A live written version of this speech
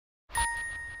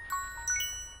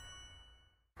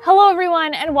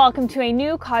everyone, and welcome to a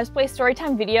new cosplay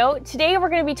storytime video. Today we're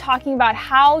going to be talking about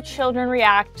how children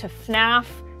react to FNAF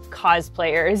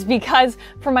cosplayers, because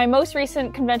for my most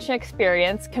recent convention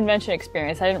experience,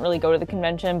 I didn't really go to the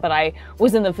convention, but I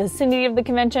was in the vicinity of the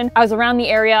convention. I was around the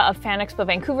area of Fan Expo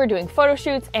Vancouver doing photo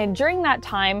shoots, and during that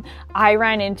time I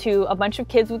ran into a bunch of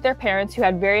kids with their parents who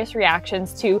had various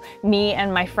reactions to me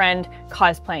and my friend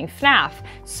cosplaying FNAF.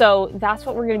 So that's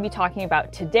what we're going to be talking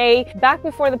about today. Back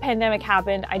before the pandemic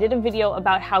happened, I did a video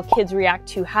about how kids react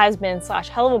to has-been /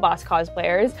 Hell of a Boss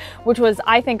cosplayers, which was,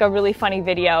 I think, a really funny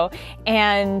video,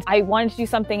 and I wanted to do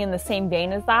something in the same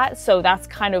vein as that, so that's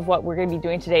kind of what we're going to be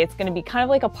doing today. It's going to be kind of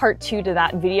like a part 2 to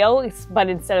that video, but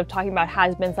instead of talking about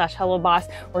has-been / Hell of a Boss,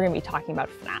 we're going to be talking about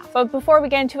FNAF. But before we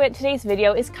get into it, today's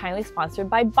video is kindly sponsored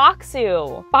by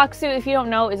Boxu. Boxu, if you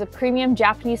don't know, is a premium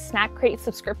Japanese snack crate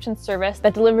subscription service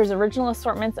that delivers original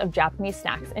assortments of Japanese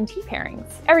snacks and tea pairings.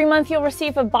 Every month you'll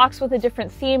receive a box with a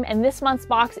different theme, and this month's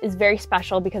box is very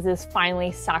special because it is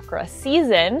finally Sakura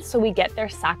season, so we get their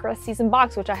Sakura season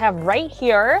box, which I have right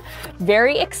here.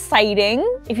 Very exciting.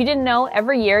 If you didn't know,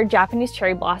 every year Japanese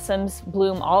cherry blossoms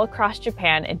bloom all across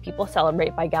Japan, and people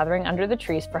celebrate by gathering under the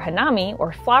trees for hanami,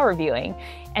 or flower viewing,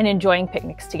 and enjoying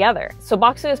picnics together. So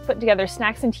Boxu has put together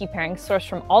snacks and tea pairings sourced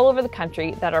from all over the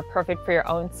country that are perfect for your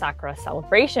own Sakura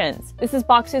celebrations. This is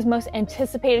Boxu's most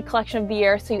anticipated collection of the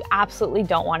year, so you absolutely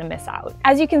don't want to miss out.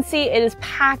 As you can see, it is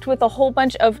packed with a whole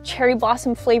bunch of cherry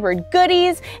blossom flavored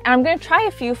goodies, and I'm going to try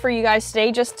a few for you guys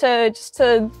today just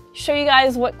to show you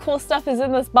guys what cool stuff is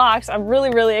in this box. I'm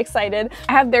really excited.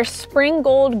 I have their spring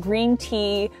gold green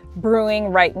tea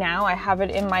brewing right now. I have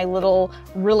it in my little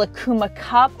Rilakkuma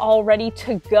cup all ready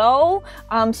to go.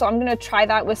 So I'm gonna try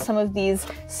that with some of these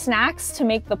snacks to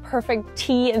make the perfect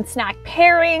tea and snack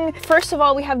pairing. First of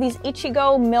all, we have these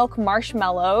Ichigo milk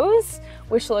marshmallows,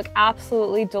 which look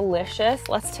absolutely delicious.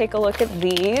 Let's take a look at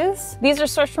these. These are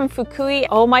sourced from Fukui.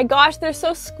 Oh my gosh, they're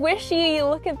so squishy.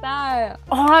 Look at that.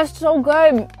 Oh, that's so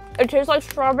good. It tastes like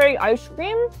strawberry ice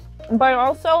cream, but it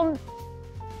also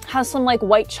has some like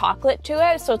white chocolate to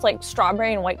it. So it's like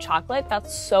strawberry and white chocolate.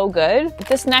 That's so good.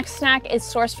 This next snack is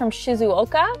sourced from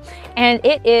Shizuoka, and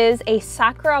it is a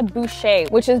Sakura boucher,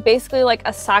 which is basically like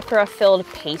a Sakura filled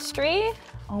pastry.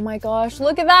 Oh my gosh,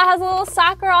 look at that, it has a little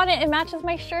Sakura on it. It matches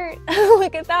my shirt.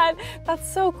 Look at that,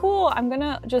 that's so cool. I'm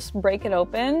gonna just break it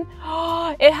open.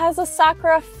 Oh, it has a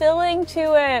Sakura filling to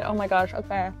it. Oh my gosh,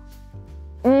 okay.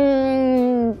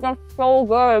 That's so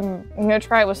good. I'm gonna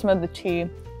try it with some of the tea.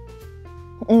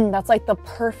 That's like the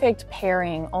perfect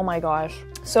pairing. Oh my gosh,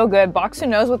 so good. Boxu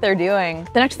knows what they're doing.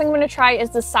 The next thing I'm gonna try is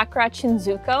the Sakura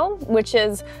Chinzuko, which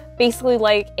is basically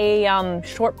like a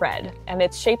shortbread, and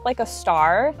it's shaped like a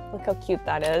star. Look how cute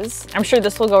that is. I'm sure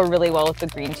this will go really well with the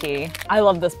green tea. I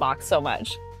love this box so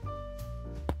much.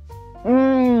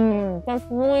 That's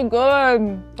really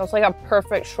good. That's like a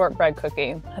perfect shortbread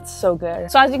cookie. That's so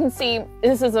good. So as you can see,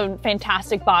 this is a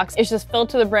fantastic box. It's just filled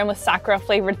to the brim with Sakura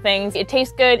flavored things. It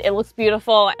tastes good, it looks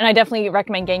beautiful, and I definitely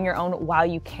recommend getting your own while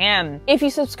you can. If you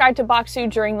subscribe to Boxu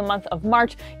during the month of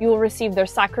March, you will receive their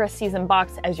Sakura season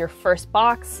box as your first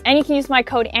box. And you can use my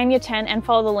code ANYA10 and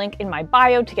follow the link in my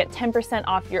bio to get 10%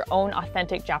 off your own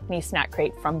authentic Japanese snack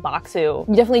crate from Boxu.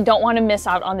 You definitely don't want to miss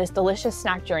out on this delicious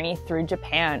snack journey through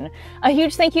Japan. A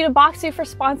huge thank you to Boxu for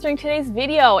sponsoring today's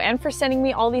video and for sending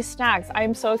me all these snacks. I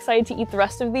am so excited to eat the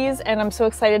rest of these, and I'm so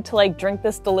excited to like drink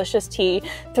this delicious tea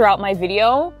throughout my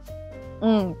video.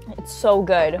 It's so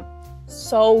good.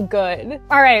 So good.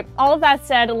 All right, all of that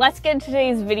said, let's get into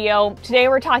today's video. Today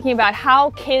we're talking about how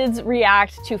kids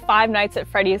react to Five Nights at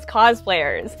Freddy's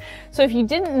cosplayers. So if you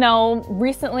didn't know,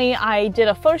 recently I did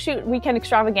a photo shoot weekend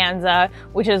extravaganza,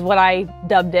 which is what I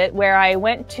dubbed it, where I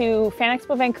went to Fan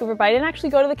Expo Vancouver, but I didn't actually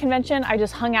go to the convention. I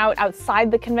just hung out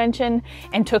outside the convention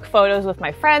and took photos with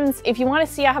my friends. If you want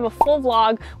to see, I have a full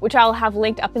vlog, which I'll have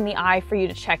linked up in the eye for you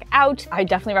to check out. I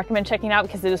definitely recommend checking it out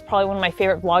because it is probably one of my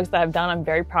favorite vlogs that I've done. I'm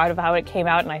very proud of how it came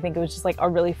out, and I think it was just like a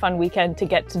really fun weekend to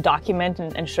get to document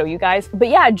and show you guys. But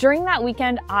yeah, during that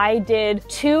weekend I did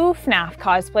 2 FNAF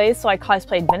cosplays. So I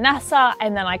cosplayed Vanessa,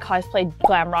 and then I cosplayed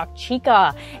Glamrock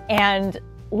Chica, and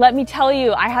let me tell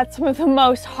you, I had some of the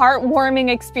most heartwarming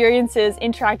experiences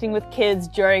interacting with kids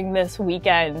during this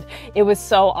weekend. It was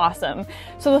so awesome.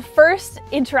 So the first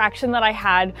interaction that I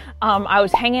had, I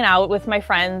was hanging out with my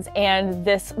friends, and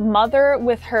this mother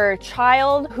with her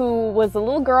child, who was a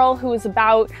little girl who was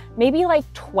about maybe like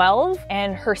 12,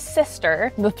 and her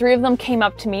sister, the 3 of them came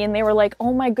up to me and they were like,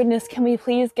 oh my goodness, can we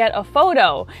please get a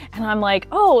photo? And I'm like,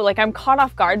 oh, like I'm caught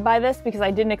off guard by this because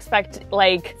I didn't expect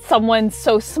like someone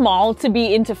so small to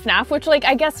be into FNAF, which like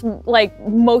I guess like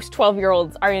most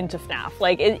 12-year-olds are into FNAF.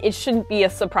 Like it shouldn't be a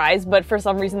surprise, but for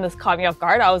some reason this caught me off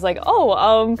guard. I was like,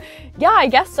 oh, yeah, I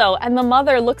guess so. And the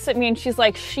mother looks at me and she's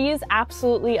like, she's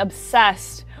absolutely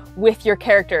obsessed with your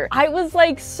character. I was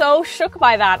like so shook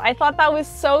by that. I thought that was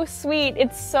so sweet.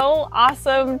 It's so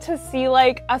awesome to see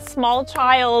like a small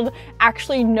child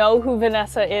actually know who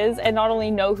Vanessa is, and not only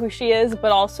know who she is,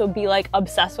 but also be like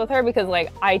obsessed with her, because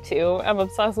like I too am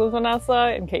obsessed with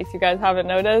Vanessa, in case you guys haven't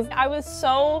noticed. I was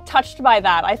so touched by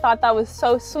that. I thought that was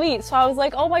so sweet. So I was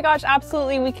like, oh my gosh,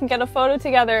 absolutely, we can get a photo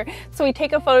together. So we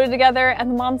take a photo together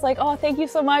and the mom's like, oh, thank you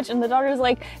so much. And the daughter's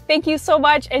like, thank you so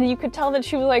much. And you could tell that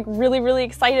she was like really, really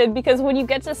excited, because when you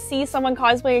get to see someone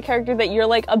cosplay a character that you're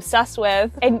like obsessed with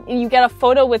and you get a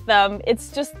photo with them,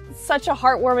 it's just such a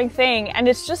heartwarming thing. And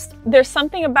it's just, there's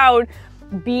something about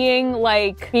being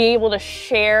able to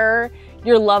share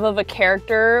your love of a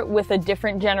character with a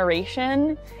different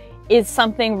generation is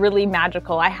something really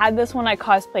magical. I had this when I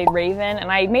cosplayed Raven, and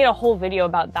I made a whole video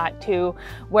about that too,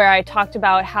 where I talked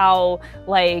about how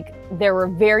like there were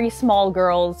very small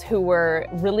girls who were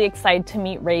really excited to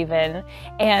meet Raven,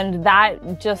 and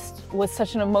that just was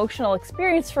such an emotional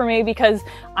experience for me, because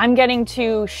I'm getting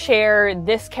to share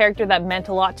this character that meant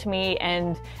a lot to me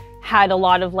and had a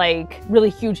lot of like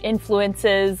really huge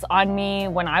influences on me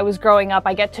when I was growing up.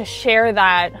 I get to share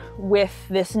that with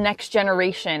this next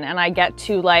generation, and I get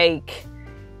to like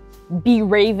be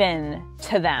Raven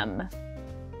to them,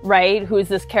 right? Who is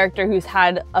this character who's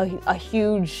had a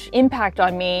huge impact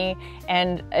on me,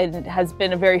 and it has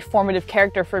been a very formative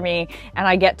character for me, and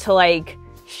I get to like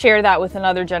share that with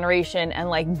another generation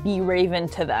and like be Raven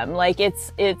to them. Like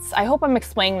it's I hope I'm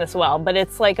explaining this well, but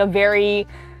it's like a very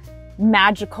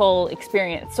magical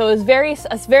experience. So it was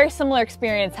a very similar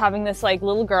experience having this like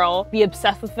little girl be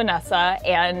obsessed with Vanessa,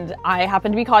 and I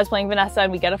happen to be cosplaying Vanessa,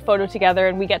 and we get a photo together,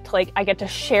 and we get to like, I get to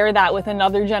share that with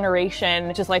another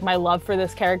generation, just like my love for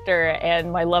this character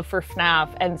and my love for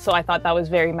FNAF. And so I thought that was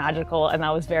very magical, and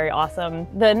that was very awesome.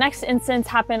 The next instance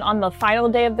happened on the final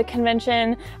day of the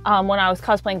convention, when I was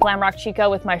cosplaying Glamrock Chica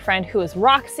with my friend who is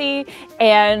Roxy,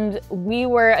 and we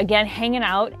were again hanging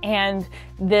out, and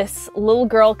this little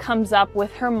girl comes up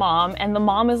with her mom, and the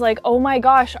mom is like, oh my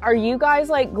gosh, are you guys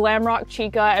like Glamrock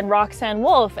Chica and Roxanne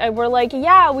Wolf? And we're like,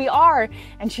 yeah, we are.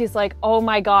 And she's like, oh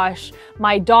my gosh,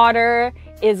 my daughter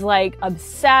is like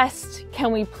obsessed.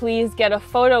 Can we please get a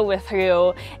photo with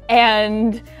you?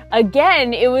 And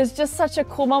again, it was just such a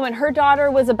cool moment. Her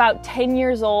daughter was about 10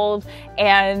 years old.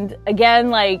 And again,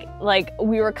 like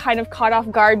we were kind of caught off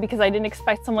guard, because I didn't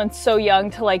expect someone so young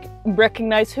to like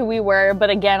recognize who we were. But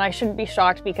again, I shouldn't be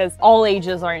shocked, because all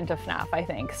ages are into FNAF, I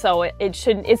think. So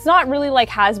it's not really like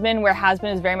Has-Been, where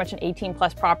Has-Been is very much an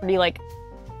 18+ property. Like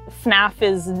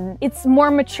FNAF it's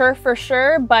more mature for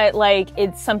sure, but like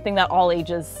it's something that all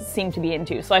ages seem to be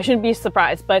into, so I shouldn't be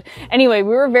surprised. But anyway,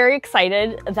 we were very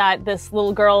excited that this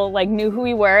little girl like knew who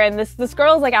we were, and this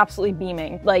girl is like absolutely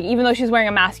beaming. Like even though she's wearing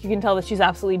a mask, you can tell that she's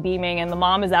absolutely beaming, and the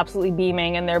mom is absolutely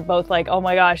beaming, and they're both like, oh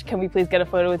my gosh, can we please get a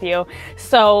photo with you?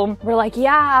 So we're like,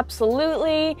 yeah,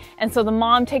 absolutely. And so the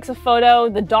mom takes a photo.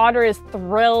 The daughter is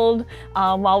thrilled.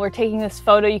 While we're taking this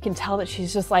photo, you can tell that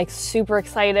she's just like super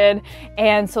excited.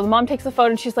 And so the mom takes the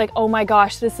photo, and she's like, oh my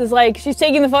gosh, this is like, she's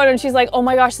taking the photo and she's like, oh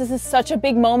my gosh, this is such a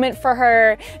big moment for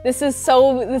her. This is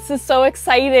so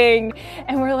exciting.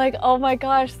 And we're like, oh my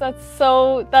gosh, that's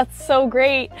so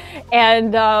great.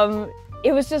 And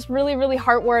it was just really, really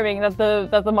heartwarming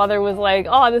that the mother was like,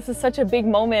 oh, this is such a big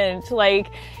moment. Like,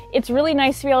 it's really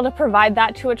nice to be able to provide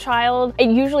that to a child. It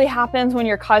usually happens when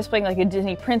you're cosplaying like a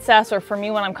Disney princess, or for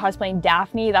me, when I'm cosplaying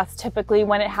Daphne, that's typically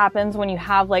when it happens, when you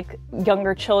have like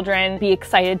younger children be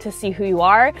excited to see who you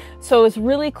are. So it's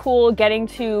really cool getting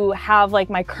to have like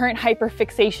my current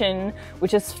hyperfixation,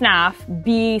 which is FNAF,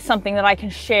 be something that I can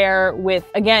share with,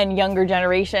 again, younger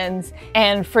generations.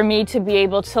 And for me to be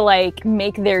able to like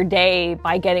make their day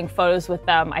by getting photos with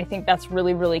them, I think that's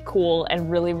really, really cool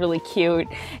and really, really cute.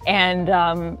 And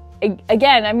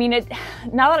again, I mean,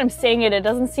 now that I'm saying it, it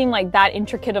doesn't seem like that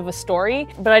intricate of a story,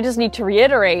 but I just need to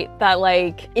reiterate that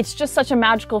like, it's just such a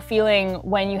magical feeling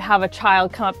when you have a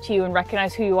child come up to you and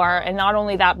recognize who you are, and not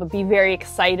only that, but be very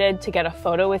excited to get a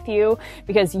photo with you,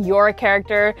 because you're a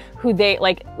character who they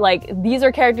like these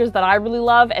are characters that I really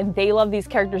love, and they love these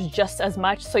characters just as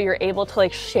much, so you're able to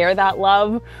like share that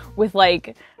love with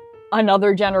like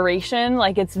another generation.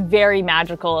 Like, it's very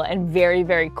magical and very,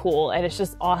 very cool, and it's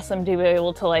just awesome to be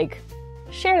able to like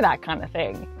share that kind of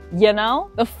thing. you know?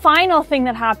 The final thing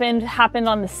that happened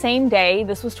on the same day.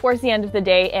 This was towards the end of the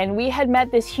day, and we had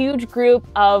met this huge group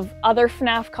of other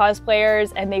FNAF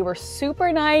cosplayers, and they were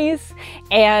super nice,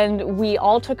 and we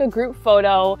all took a group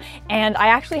photo, and I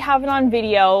actually have it on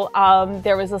video.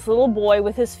 There was this little boy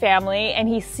with his family, and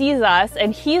he sees us,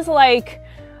 and he's like,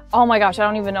 oh my gosh, I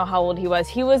don't even know how old he was.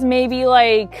 He was maybe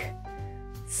like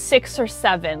 6 or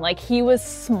 7, like he was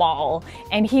small,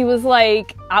 and he was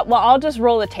like, well, I'll just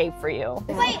roll the tape for you.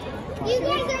 Wait, you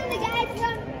guys are the guys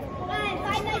from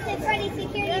Five Nights at Freddy's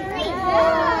Security Breach.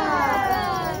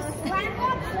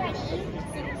 Grandpa Freddy.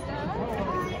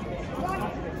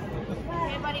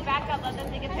 Okay, buddy, back up, let them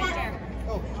take a picture.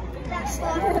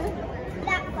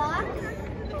 That fox?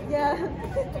 Yeah.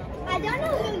 I don't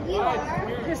know who you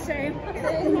are. The same. I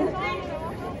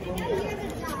know you're the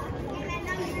dog, and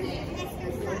I know you're Mr.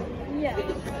 Sun. Yeah.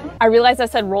 I realized I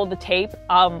said roll the tape.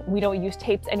 We don't use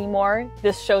tapes anymore.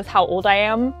 This shows how old I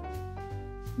am.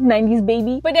 90s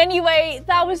baby. But anyway,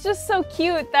 that was just so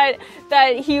cute that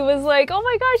he was like, oh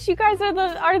my gosh, you guys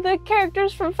are the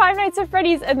characters from Five Nights at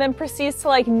Freddy's, and then proceeds to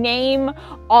like name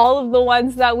all of the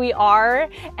ones that we are.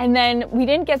 And then we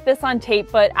didn't get this on tape,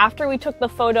 but after we took the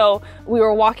photo, we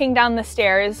were walking down the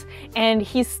stairs, and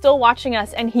he's still watching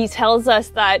us, and he tells us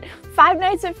that Five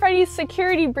Nights at Freddy's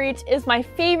Security Breach is my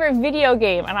favorite video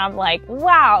game. And I'm like,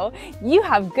 wow, you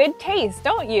have good taste,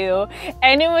 don't you?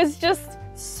 And it was just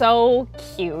so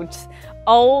cute.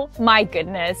 Oh my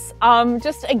goodness.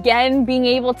 Just again, being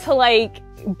able to like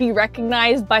be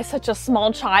recognized by such a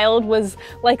small child was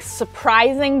like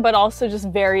surprising, but also just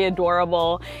very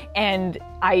adorable. And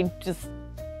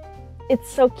it's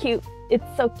so cute. It's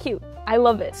so cute. I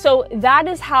love it. So that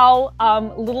is how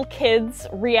little kids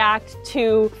react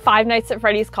to Five Nights at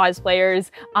Freddy's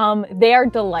cosplayers. They are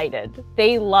delighted.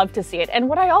 They love to see it. And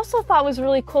what I also thought was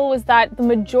really cool was that the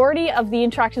majority of the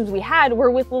interactions we had were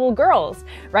with little girls,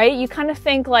 right? You kind of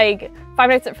think like Five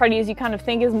Nights at Freddy's, you kind of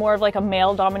think is more of like a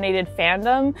male-dominated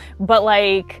fandom, but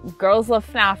like girls love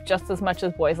FNAF just as much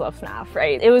as boys love FNAF,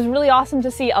 right? It was really awesome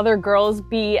to see other girls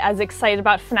be as excited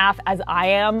about FNAF as I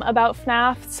am about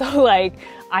FNAF. So like,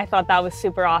 I thought that was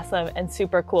super awesome and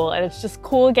super cool. And it's just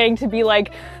cool getting to be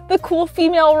like the cool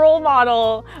female role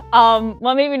model.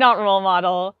 Well, maybe not role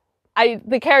model.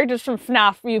 The characters from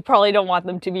FNAF, you probably don't want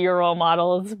them to be your role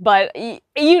models, but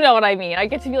you know what I mean. I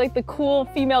get to be like the cool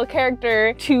female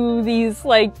character to these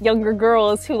like younger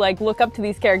girls who like look up to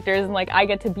these characters, and like I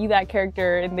get to be that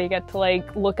character and they get to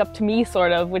like look up to me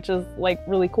sort of, which is like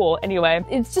really cool. Anyway,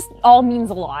 it's just all means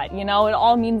a lot, you know? It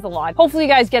all means a lot. Hopefully you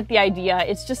guys get the idea.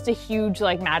 It's just a huge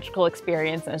like magical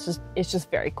experience, and it's just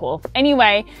very cool.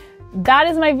 Anyway, that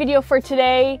is my video for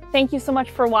today. Thank you so much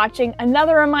for watching.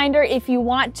 Another reminder, if you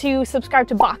want to subscribe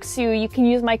to Boxu, you can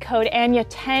use my code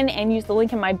ANYA10 and use the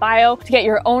link in my bio to get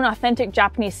your own authentic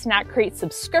Japanese snack crate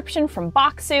subscription from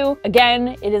Boxu.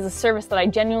 Again, it is a service that I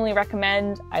genuinely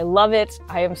recommend. I love it.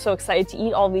 I am so excited to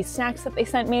eat all these snacks that they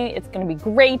sent me. It's gonna be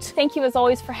great. Thank you as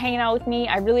always for hanging out with me.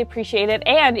 I really appreciate it.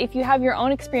 And if you have your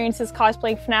own experiences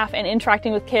cosplaying FNAF and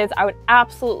interacting with kids, I would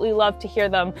absolutely love to hear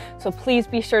them. So please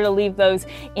be sure to leave those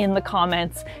in the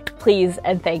comments, please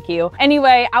and thank you.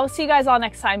 Anyway, I will see you guys all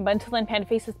next time, but until then, Panda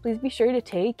Faces, please be sure to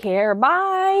take care.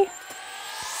 Bye!